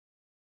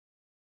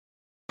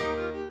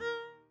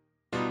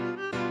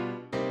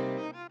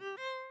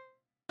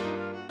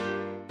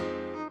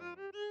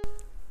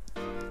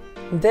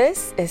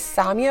This is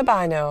Samia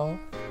Bano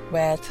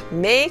with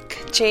Make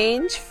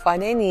Change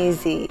Fun and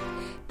Easy,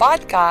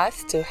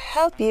 podcast to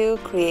help you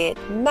create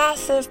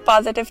massive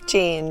positive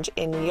change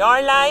in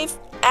your life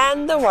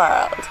and the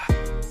world.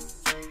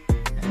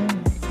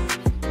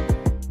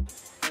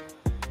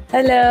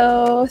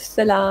 Hello,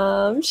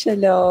 salam,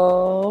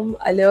 shalom,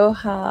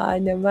 aloha,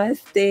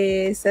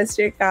 namaste, sat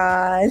sri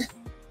akal.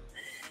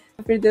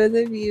 For those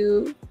of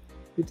you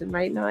who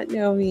might not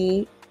know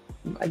me,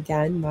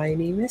 again, my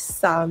name is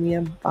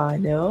Samia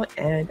Bano,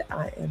 and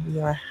I am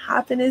your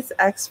happiness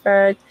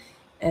expert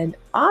and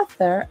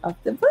author of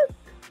the book,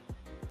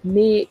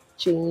 Make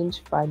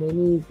Change Fun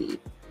and Easy,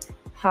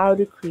 How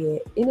to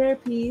Create Inner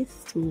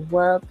Peace to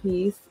World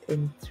Peace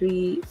in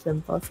 3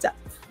 Simple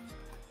Steps.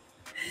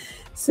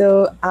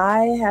 So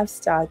I have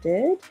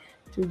started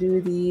to do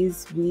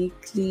these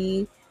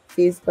weekly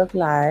Facebook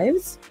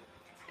Lives,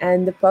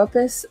 and the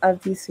purpose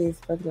of these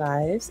Facebook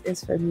Lives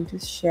is for me to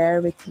share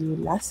with you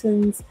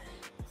lessons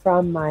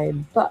from my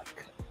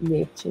book,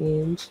 Make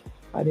Change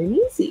Fun and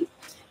Easy,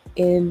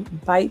 in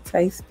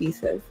bite-sized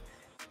pieces.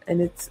 And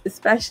it's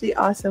especially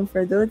awesome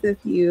for those of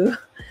you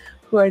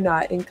who are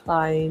not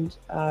inclined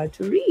to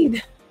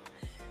read,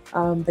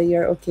 but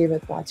you're okay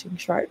with watching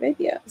short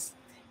videos,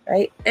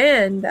 right?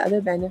 And the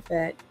other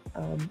benefit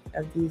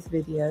of these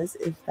videos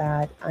is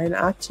that I'm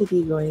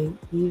actually going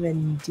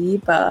even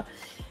deeper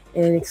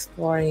in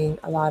exploring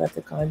a lot of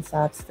the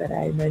concepts that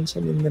I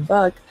mentioned in the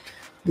book,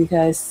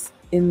 because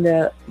in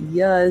the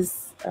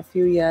a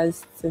few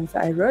years since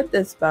I wrote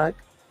this book,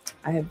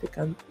 I have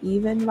become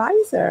even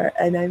wiser,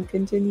 and I'm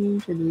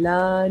continuing to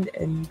learn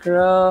and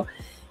grow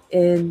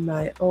in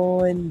my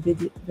own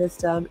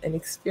wisdom and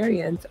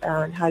experience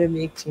around how to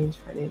make change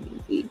fun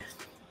and easy.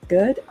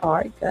 Good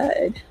or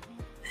good?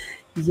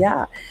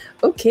 Yeah.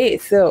 Okay,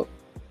 so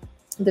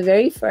the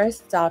very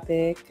first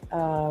topic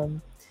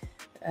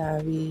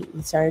we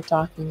started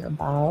talking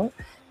about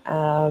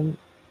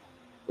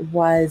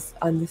was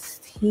on this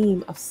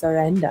theme of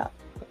surrender.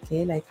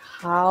 Okay, like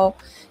how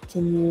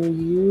can you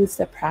use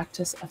the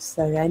practice of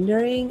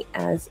surrendering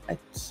as a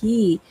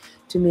key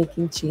to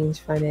making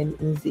change fun and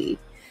easy?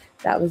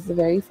 That was the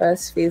very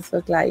first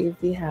Facebook Live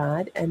we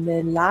had. And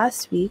then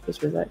last week, which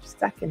was our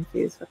second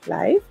Facebook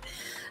Live,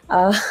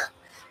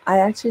 I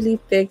actually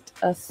picked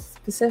a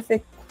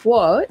specific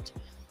quote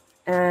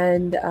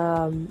and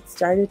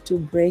started to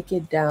break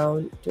it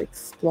down to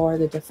explore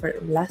the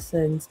different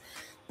lessons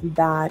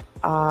that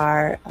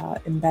are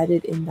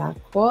embedded in that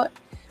quote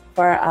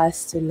for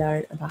us to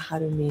learn about how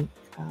to make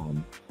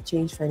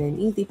change fun and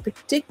easy,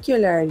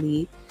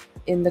 particularly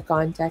in the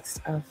context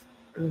of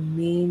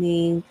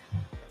remaining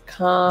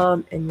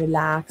calm and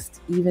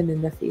relaxed even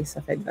in the face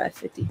of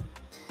adversity.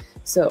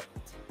 So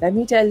let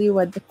me tell you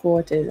what the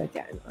quote is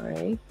again, all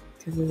right?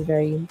 Because it's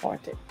very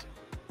important.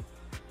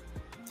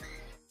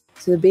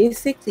 So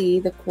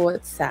basically, the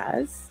quote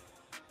says,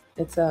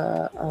 it's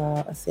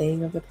a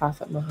saying of the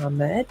Prophet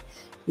Muhammad,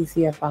 peace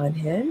be upon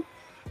him,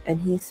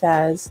 and he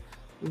says,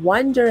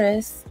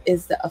 "Wondrous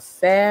is the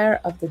affair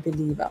of the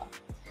believer,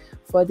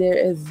 for there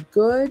is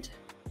good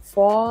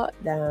for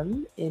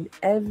them in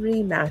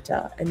every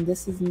matter, and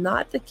this is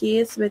not the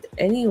case with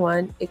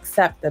anyone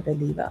except the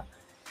believer.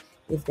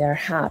 If they are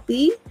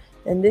happy,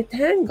 then they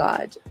thank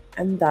God,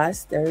 and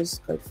thus there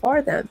is good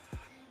for them.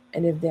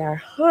 And if they are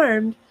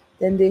harmed,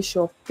 then they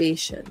show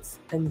patience,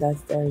 and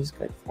thus there is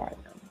good for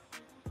them."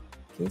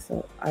 Okay,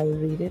 so I'll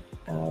read it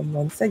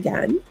once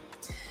again.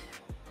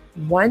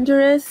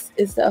 "Wondrous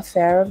is the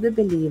affair of the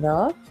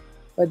believer,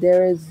 for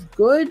there is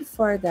good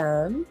for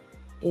them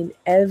in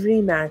every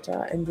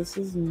matter, and this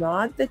is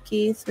not the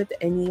case with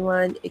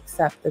anyone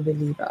except the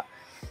believer.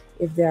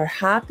 If they are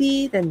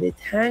happy, then they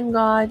thank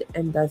God,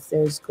 and thus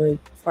there is good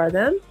for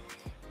them.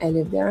 And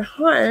if they are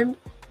harmed,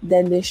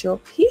 then they show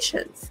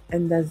patience,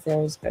 and thus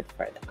there is good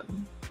for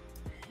them."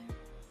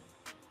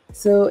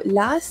 So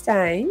last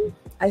time,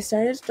 I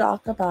started to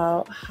talk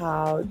about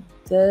how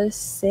this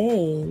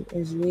saying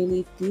is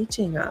really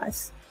teaching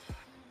us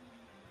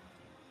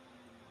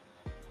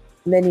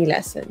many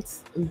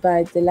lessons.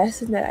 But the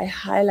lesson that I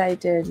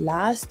highlighted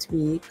last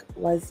week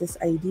was this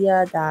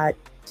idea that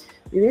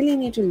we really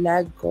need to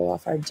let go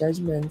of our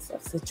judgments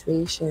of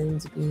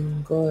situations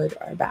being good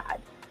or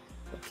bad.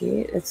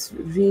 Okay, it's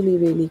really,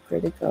 really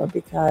critical,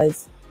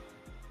 because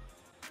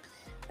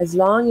as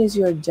long as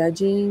you're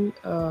judging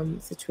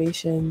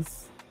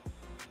situations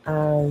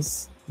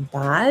as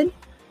bad,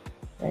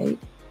 right,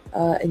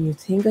 and you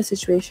think a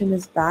situation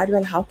is bad,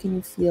 well, how can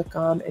you feel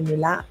calm and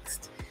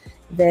relaxed?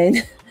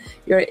 Then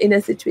you're in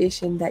a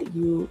situation that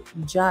you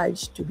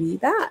judge to be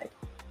bad,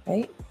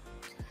 right?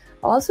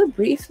 Also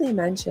briefly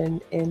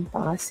mentioned in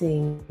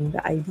passing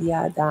the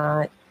idea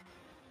that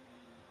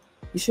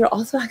you should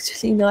also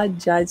actually not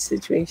judge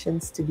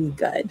situations to be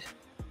good.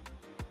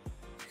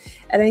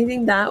 And I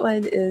think that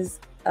one is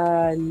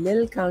a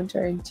little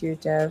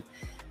counterintuitive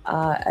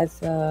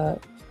as a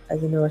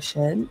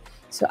notion.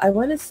 So I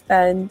want to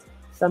spend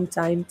some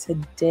time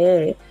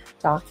today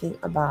talking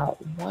about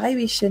why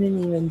we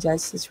shouldn't even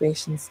judge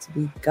situations to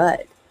be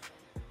good.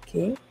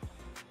 Okay?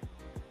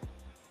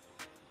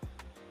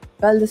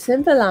 Well, the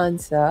simple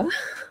answer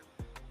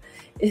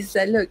is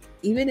that, look,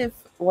 even if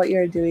what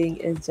you're doing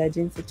is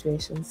judging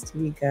situations to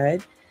be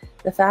good,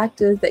 the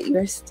fact is that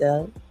you're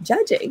still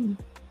judging,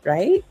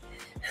 right?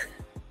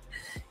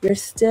 You're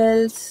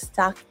still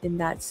stuck in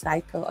that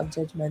cycle of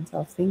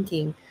judgmental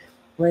thinking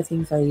where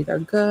things are either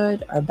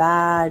good or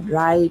bad,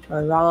 right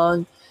or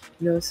wrong.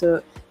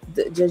 So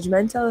the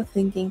judgmental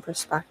thinking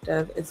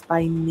perspective is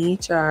by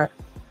nature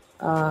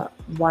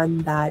one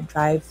that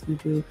drives you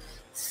to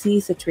see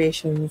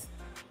situations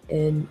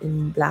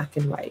in black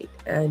and white,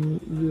 and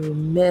you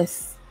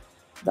miss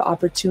the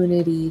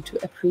opportunity to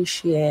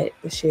appreciate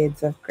the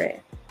shades of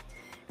gray.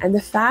 And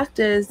the fact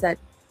is that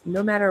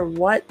no matter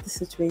what the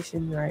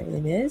situation you're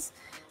in is,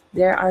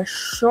 there are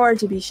sure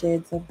to be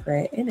shades of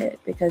gray in it,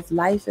 because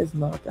life is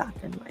not black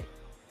and white.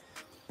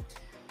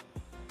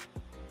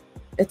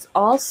 It's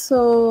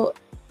also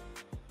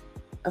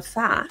a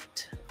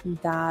fact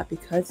that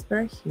because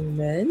we're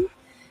human,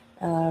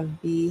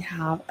 we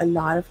have a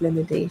lot of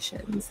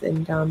limitations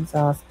in terms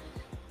of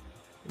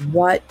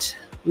what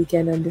we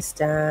can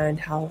understand,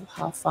 how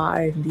far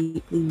and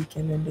deeply we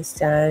can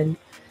understand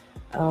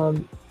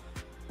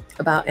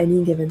about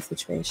any given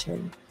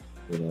situation.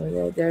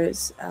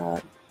 There's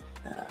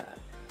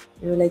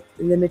like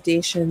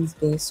limitations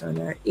based on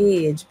our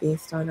age,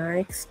 based on our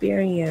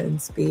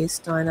experience,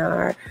 based on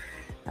our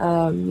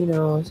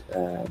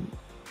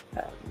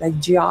like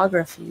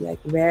geography, like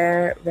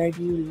where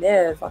do you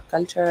live, what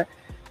culture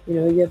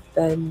you've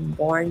been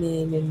born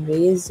in and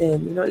raised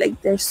in.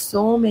 Like there's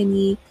so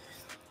many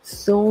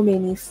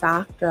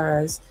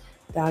factors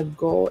that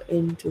go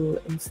into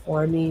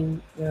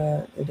informing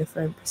the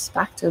different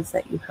perspectives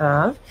that you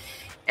have,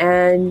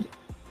 and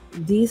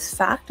these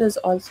factors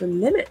also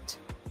limit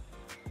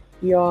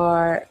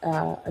your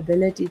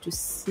ability to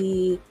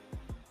see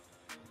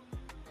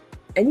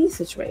any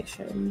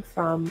situation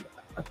from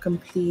a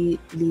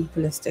completely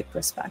holistic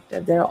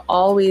perspective. There will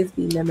always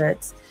be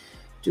limits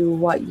to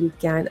what you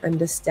can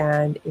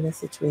understand in a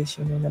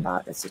situation and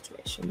about a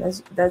situation.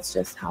 That's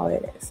just how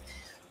it is.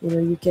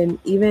 You can,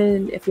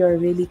 even if you're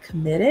really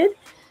committed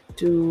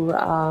to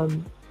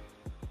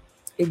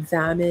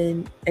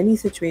examine any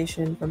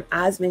situation from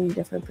as many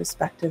different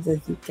perspectives as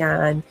you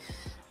can,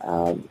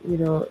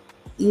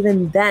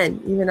 even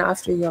then, even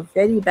after your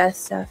very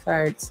best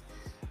efforts,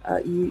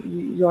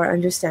 your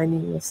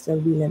understanding will still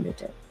be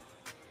limited.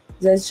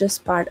 That's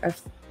just part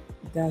of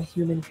the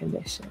human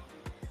condition.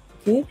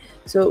 Okay,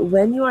 so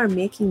when you are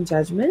making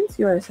judgments,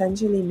 you are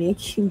essentially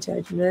making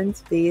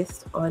judgments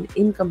based on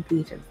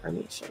incomplete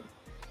information,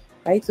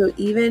 right? So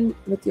even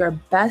with your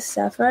best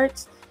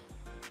efforts,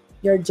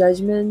 your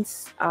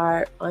judgments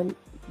are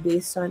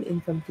based on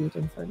incomplete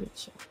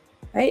information,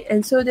 right?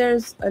 And so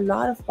there's a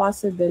lot of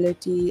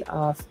possibility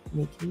of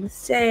making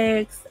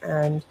mistakes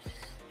and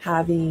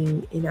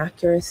having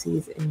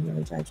inaccuracies in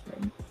your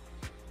judgment.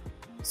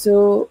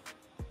 So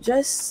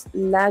just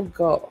let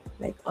go.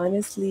 Like,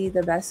 honestly,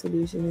 the best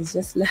solution is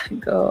just let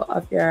go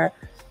of your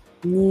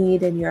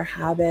need and your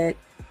habit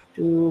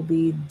to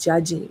be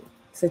judging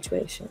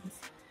situations,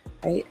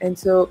 right? And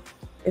so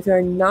if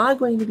you're not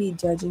going to be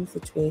judging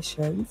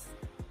situations,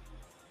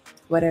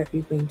 what are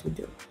you going to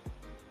do?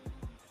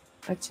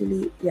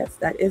 Actually, yes,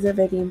 that is a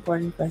very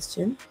important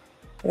question.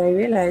 But I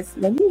realized,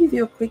 let me give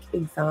you a quick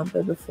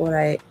example before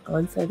I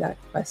answer that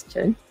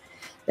question.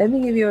 Let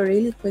me give you a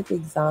really quick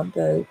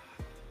example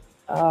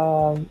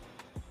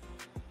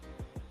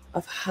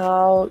of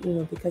how,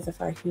 because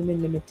of our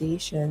human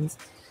limitations,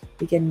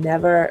 we can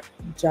never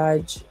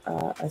judge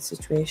a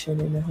situation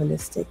in a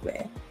holistic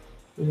way.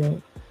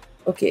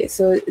 Okay,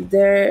 so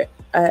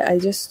I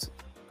just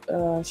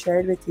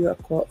shared with you a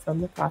quote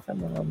from the Prophet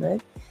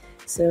Muhammad.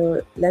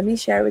 So let me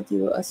share with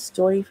you a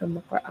story from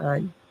the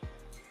Quran.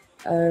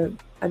 I'm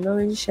not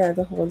going to share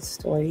the whole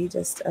story,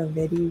 just a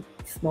very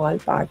small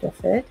part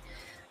of it,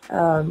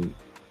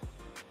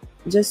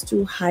 just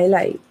to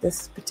highlight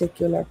this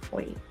particular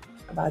point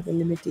about the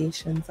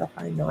limitations of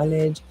our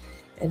knowledge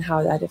and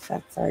how that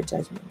affects our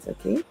judgments,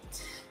 okay?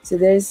 So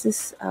there's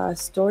this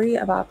story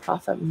about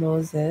Prophet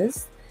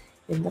Moses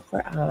in the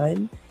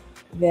Quran,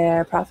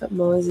 where Prophet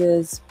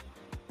Moses,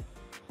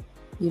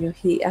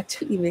 he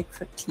actually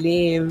makes a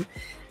claim.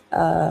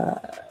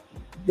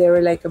 There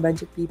were like a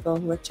bunch of people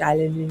who were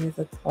challenging his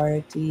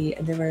authority,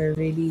 and they were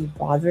really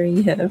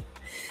bothering him,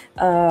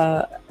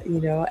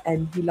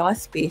 and he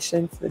lost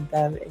patience with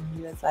them, and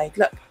he was like,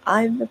 look,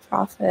 I'm the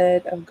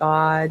prophet of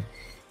God,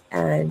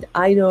 and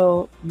I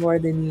know more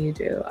than you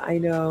do. I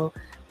know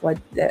what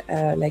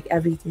like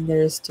everything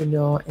there is to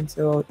know, and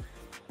so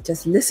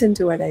just listen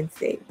to what I'm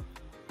saying.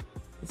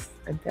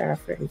 I'm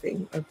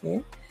paraphrasing,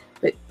 okay?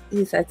 But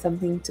he said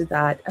something to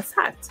that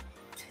effect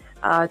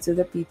to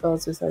the people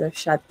to sort of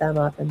shut them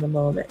up in the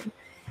moment.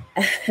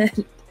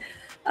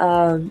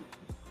 And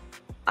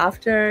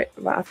after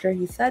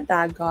he said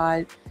that,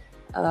 God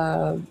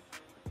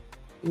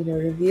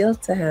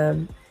revealed to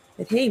him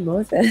that, hey,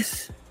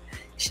 Moses,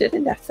 you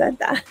shouldn't have said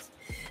that.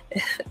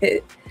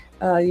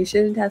 You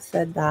shouldn't have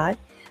said that.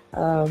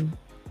 Well,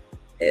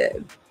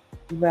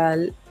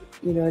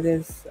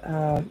 there's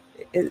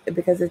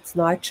because it's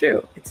not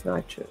true. It's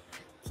not true.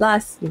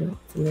 Plus,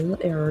 it's a little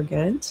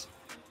arrogant,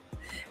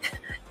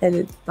 and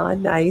it's not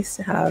nice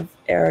to have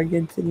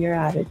arrogance in your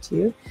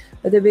attitude.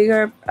 But the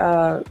bigger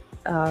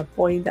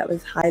point that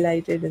was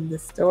highlighted in the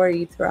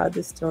story, throughout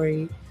the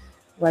story,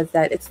 was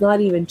that it's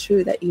not even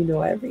true that you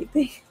know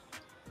everything.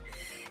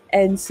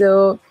 And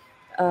so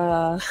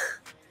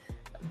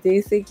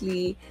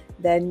basically,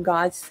 then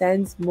God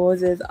sends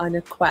Moses on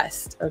a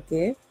quest,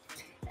 okay?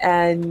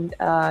 And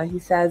he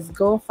says,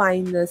 go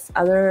find this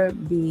other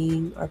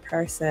being or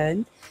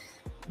person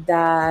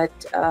that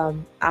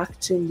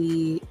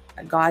actually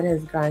God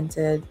has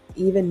granted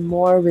even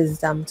more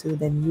wisdom to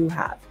than you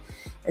have.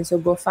 And so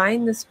go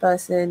find this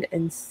person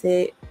and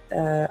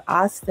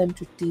ask them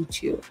to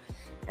teach you.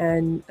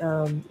 And,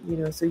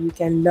 so you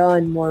can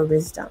learn more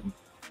wisdom.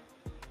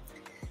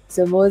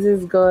 So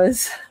Moses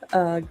goes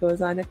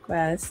on a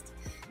quest,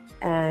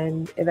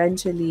 and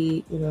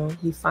eventually,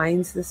 he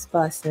finds this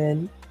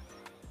person,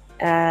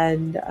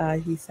 and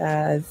he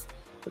says,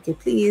 okay,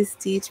 please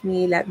teach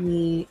me, let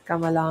me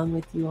come along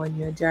with you on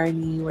your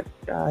journey,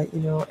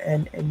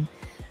 and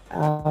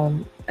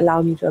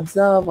allow me to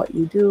observe what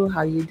you do,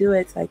 how you do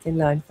it, so I can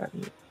learn from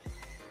you.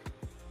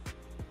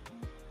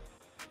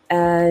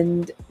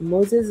 And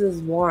Moses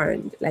is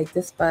warned, like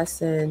this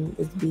person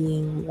is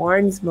being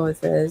warns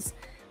Moses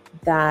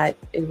that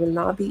it will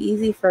not be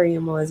easy for you,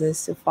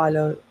 Moses, to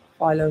follow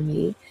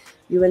me.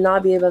 You will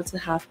not be able to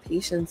have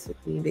patience with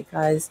me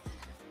because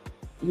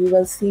you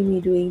will see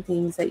me doing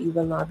things that you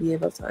will not be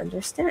able to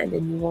understand,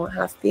 and you won't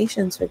have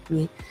patience with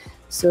me.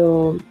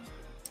 So,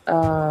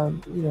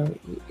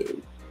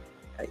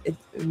 it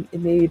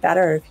may be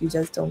better if you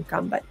just don't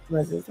come. But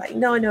Moses is like,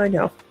 no,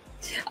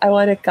 I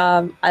want to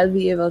come. I'll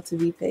be able to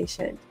be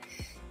patient.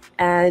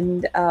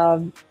 And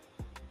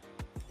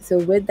so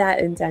with that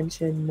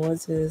intention,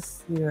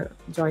 Moses,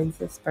 joins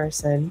this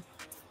person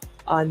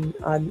on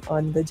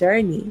the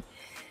journey.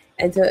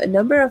 And so a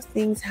number of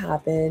things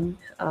happen.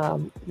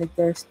 Like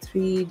there's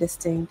 3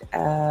 distinct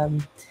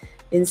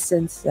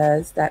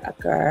instances that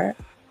occur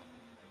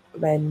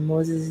when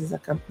Moses is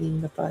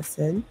accompanying the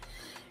person.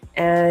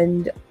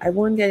 And I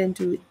won't get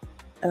into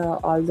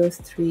all those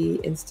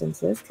 3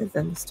 instances because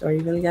then the story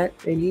will get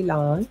really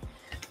long.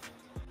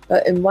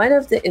 But in one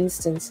of the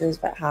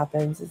instances, what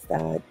happens is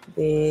that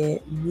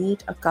they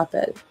meet a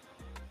couple,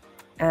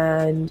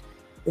 and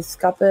this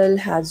couple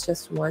has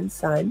just one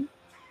son,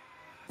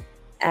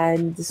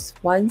 and this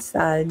one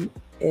son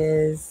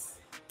is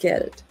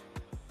killed.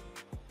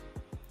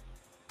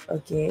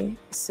 Okay,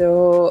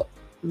 so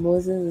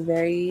Moses is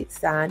very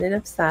sad and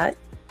upset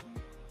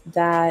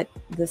that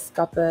this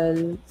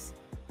couple's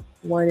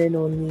one and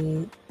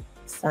only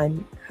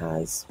son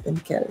has been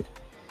killed.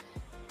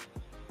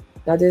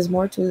 Now there's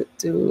more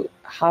to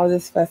how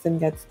this person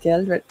gets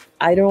killed, but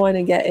I don't want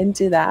to get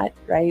into that,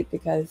 right?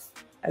 Because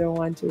I don't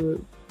want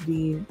to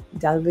be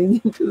delving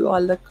into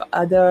all the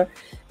other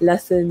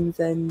lessons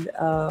and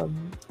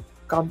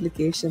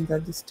complications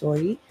of the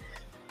story.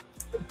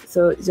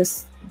 So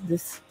just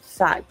this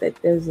fact that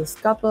there's this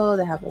couple,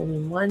 they have only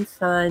one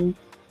son,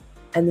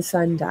 and the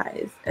son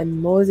dies.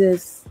 And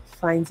Moses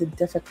finds it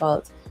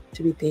difficult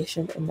to be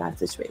patient in that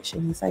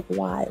situation. He's like,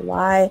 why?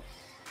 Why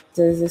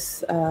does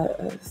this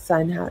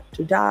son have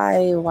to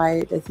die?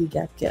 Why does he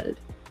get killed?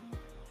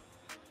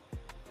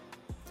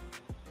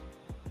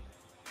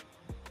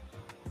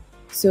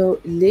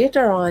 So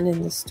later on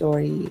in the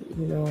story,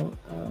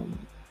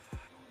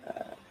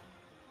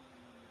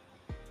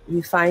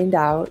 we find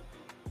out,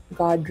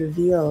 God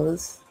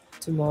reveals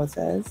to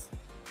Moses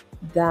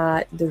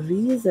that the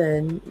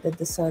reason that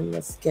the son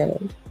was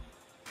killed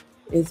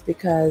is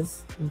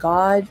because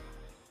God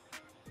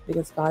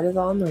is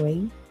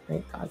all-knowing,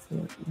 right? God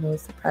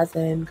knows the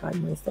present, God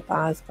knows the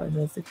past, God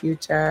knows the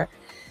future.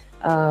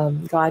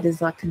 God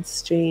is not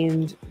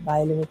constrained by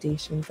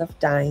limitations of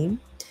time.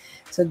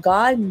 So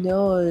God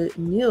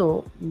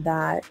knew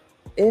that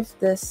if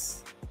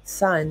this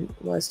son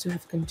was to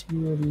have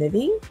continued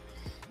living,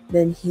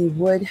 then he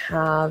would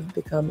have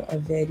become a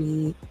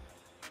very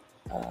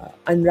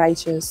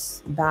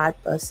unrighteous,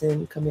 bad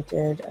person,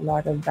 committed a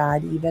lot of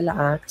bad, evil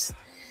acts,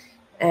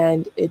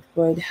 and it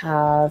would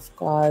have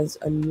caused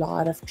a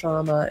lot of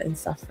trauma and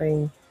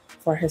suffering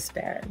for his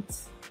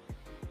parents.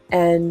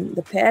 And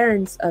the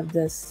parents of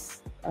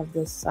this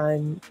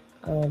son,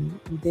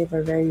 they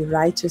were very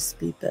righteous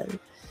people.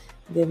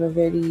 They were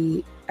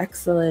very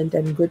excellent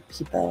and good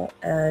people,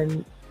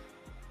 and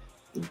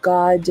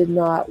God did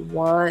not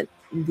want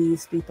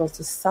these people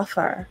to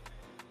suffer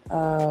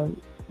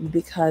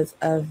because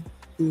of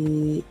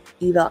the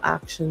evil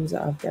actions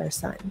of their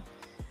son,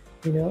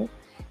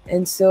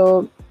 And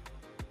so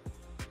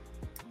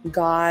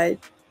God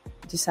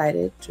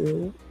decided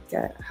to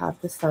have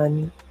the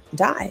son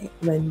die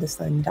when the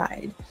son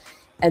died.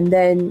 And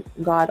then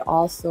God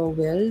also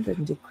willed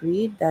and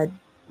decreed that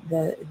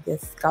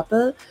this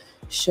couple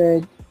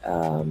should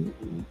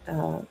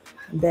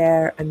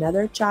bear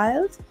another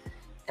child,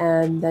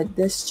 and that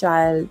this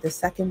child, the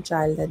second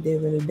child that they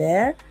will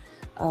bear,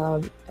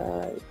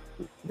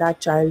 that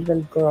child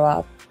will grow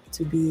up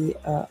to be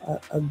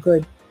a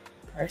good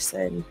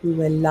person who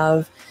will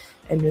love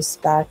and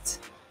respect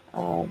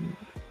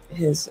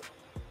his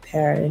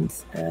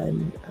parents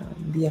and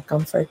be a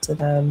comfort to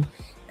them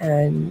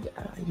and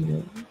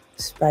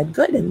spread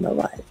good in the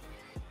world,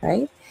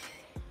 right?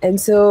 And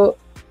so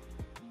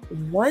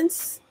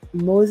once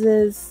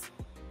Moses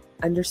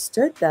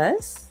understood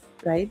this,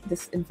 right,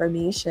 this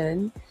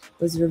information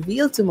was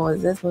revealed to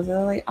Moses was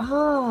like,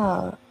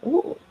 oh,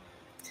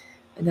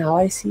 now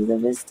I see the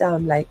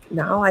wisdom. Like,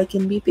 now I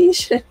can be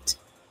patient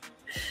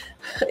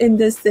in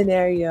this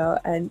scenario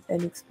and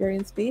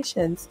experience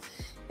patience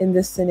in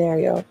this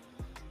scenario.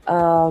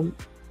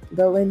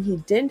 But when he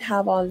didn't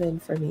have all the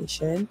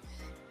information,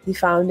 he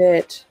found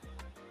it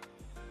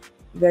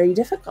very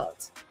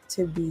difficult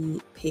to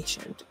be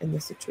patient in the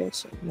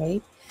situation,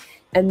 right?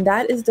 And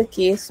that is the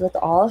case with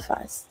all of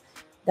us,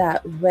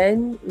 that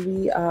when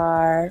we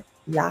are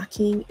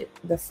lacking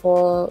the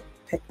full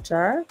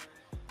picture,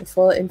 the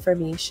full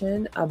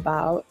information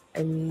about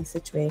any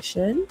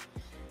situation,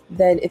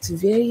 then it's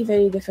very,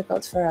 very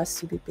difficult for us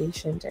to be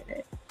patient in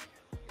it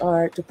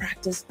or to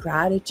practice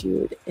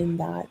gratitude in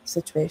that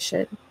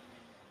situation.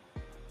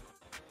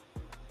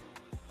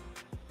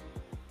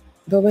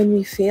 But when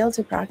we fail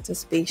to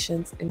practice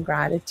patience and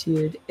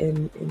gratitude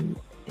in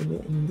a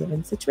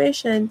given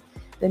situation,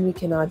 then we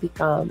cannot be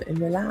calm and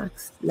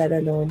relaxed, let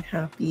alone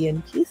happy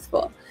and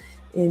peaceful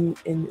in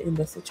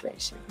the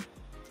situation.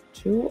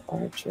 True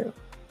or true?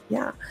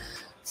 Yeah.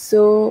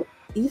 So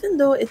even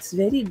though it's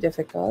very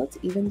difficult,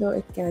 even though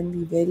it can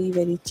be very,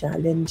 very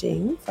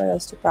challenging for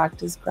us to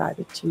practice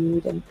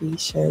gratitude and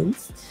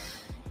patience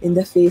in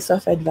the face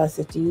of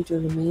adversity, to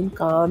remain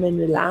calm and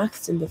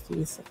relaxed in the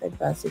face of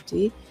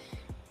adversity,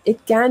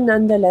 it can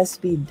nonetheless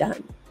be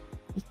done.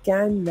 It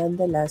can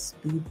nonetheless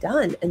be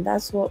done. And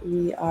that's what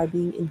we are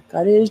being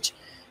encouraged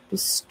to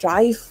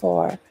strive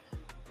for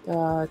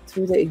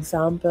through the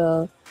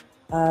example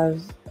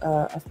of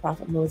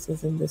Prophet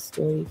Moses in this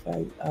story,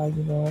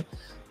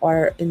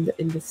 or in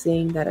the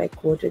saying that I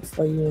quoted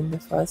for you in the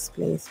first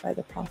place by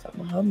the Prophet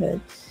Muhammad,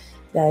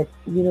 that,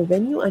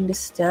 when you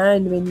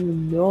understand, when you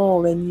know,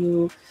 when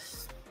you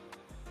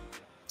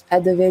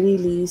at the very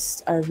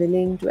least are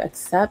willing to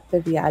accept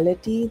the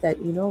reality that,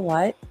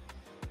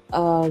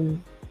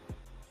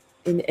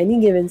 in any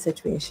given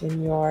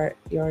situation, your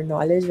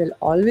knowledge will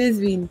always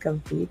be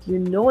incomplete. You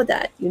know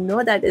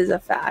that is a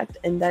fact,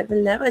 and that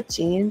will never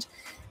change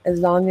as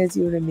long as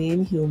you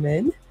remain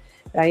human,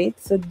 right?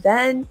 So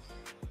then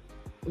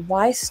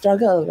why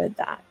struggle with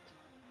that?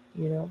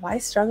 Why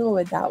struggle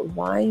with that?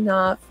 Why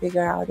not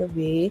figure out a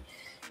way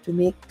to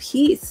make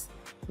peace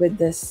with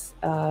this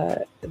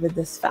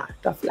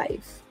fact of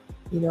life?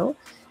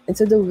 And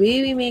so the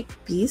way we make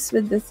peace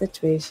with this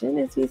situation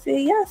is we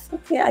say, yes,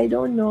 okay, I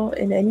don't know.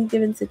 In any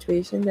given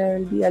situation, there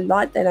will be a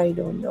lot that I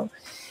don't know.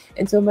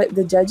 And so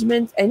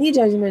any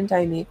judgment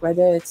I make,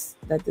 whether it's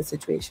that the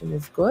situation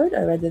is good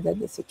or whether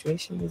that the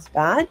situation is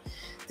bad,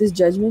 this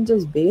judgment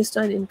is based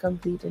on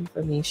incomplete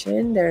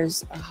information.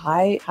 There's a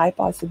high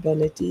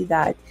possibility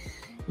that,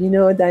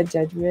 that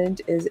judgment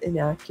is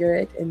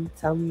inaccurate in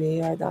some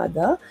way or the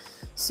other.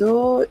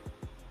 So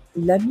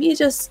let me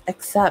just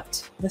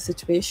accept the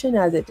situation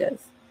as it is.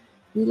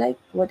 Be like,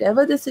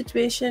 whatever the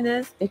situation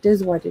is, it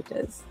is what it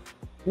is.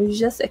 You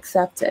just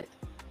accept it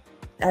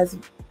as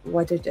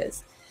what it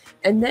is.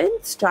 And then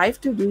strive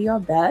to do your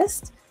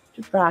best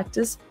to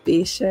practice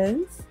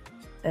patience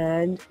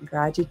and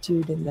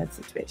gratitude in that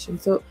situation.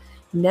 So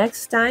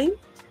next time,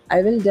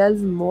 I will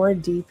delve more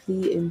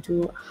deeply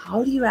into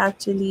how do you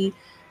actually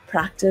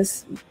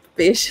practice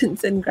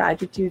patience and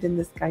gratitude in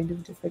this kind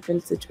of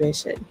difficult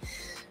situation.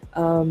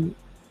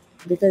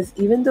 Because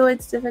even though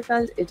it's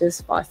difficult, it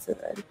is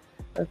possible.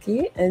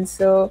 Okay, and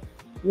so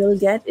we'll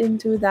get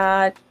into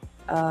that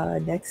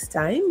next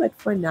time. But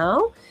for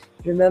now,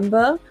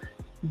 remember,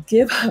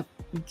 give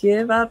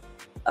up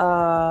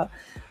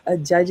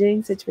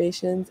judging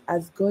situations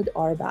as good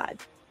or bad.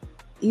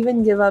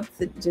 Even give up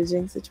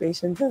judging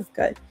situations as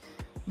good,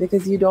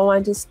 because you don't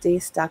want to stay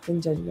stuck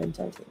in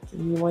judgmental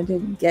thinking. You want to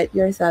get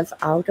yourself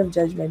out of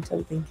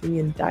judgmental thinking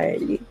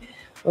entirely.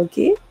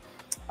 Okay,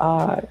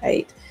 all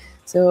right.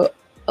 So,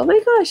 oh my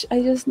gosh,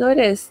 I just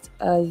noticed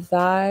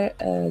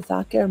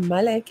Zakir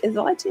Malik is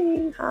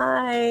watching.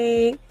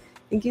 Hi.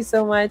 Thank you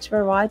so much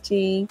for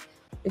watching.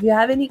 If you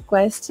have any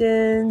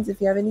questions, if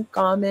you have any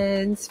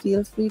comments,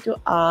 feel free to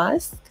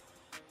ask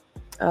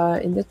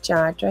in the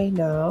chat right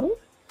now.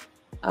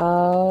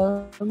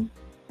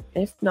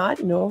 If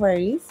not, no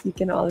worries. You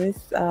can always,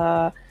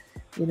 once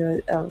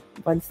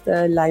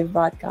the live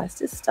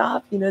broadcast is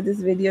stopped, this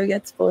video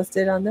gets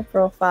posted on my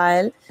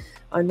profile.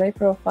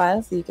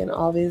 So you can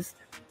always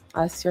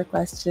ask your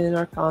question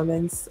or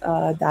comments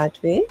that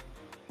way,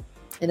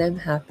 and I'm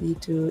happy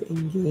to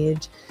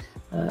engage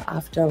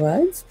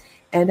afterwards.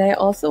 And I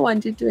also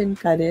wanted to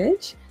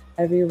encourage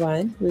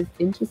everyone who is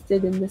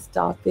interested in this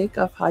topic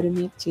of how to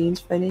make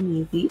change fun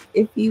and easy.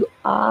 If you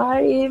are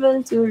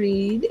able to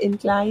read,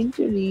 inclined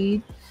to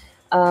read,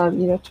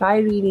 try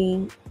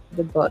reading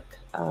the book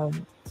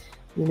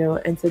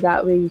And so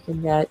that way you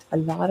can get a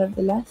lot of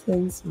the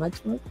lessons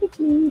much more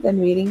quickly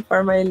than waiting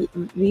for my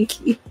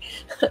weekly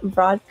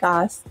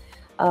broadcast.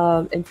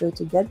 And so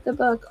to get the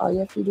book, all you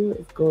have to do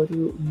is go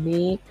to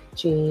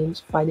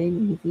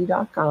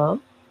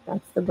makechangefuneasy.com.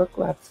 That's the book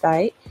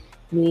website,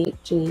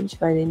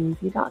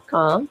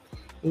 makechangefuneasy.com.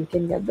 You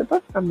can get the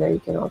book from there. You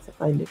can also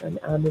find it on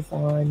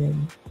Amazon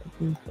and I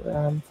think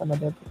some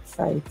other book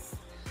sites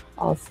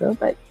also.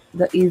 But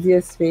the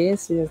easiest way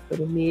is to just go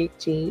to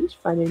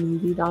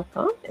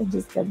makechangefuneasy.com and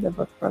just get the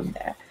book from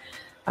there.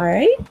 All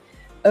right.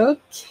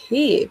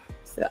 Okay.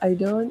 So I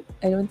don't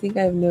think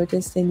I've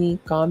noticed any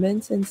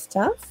comments and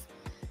stuff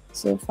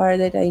so far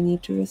that I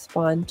need to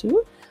respond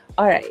to.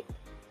 All right.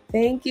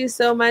 Thank you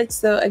so much.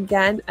 So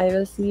again, I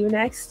will see you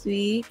next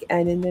week.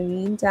 And in the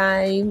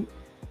meantime,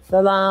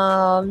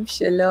 salam,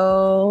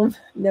 shalom,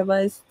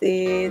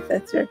 namaste,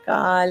 sat sri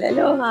akal,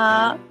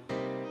 aloha.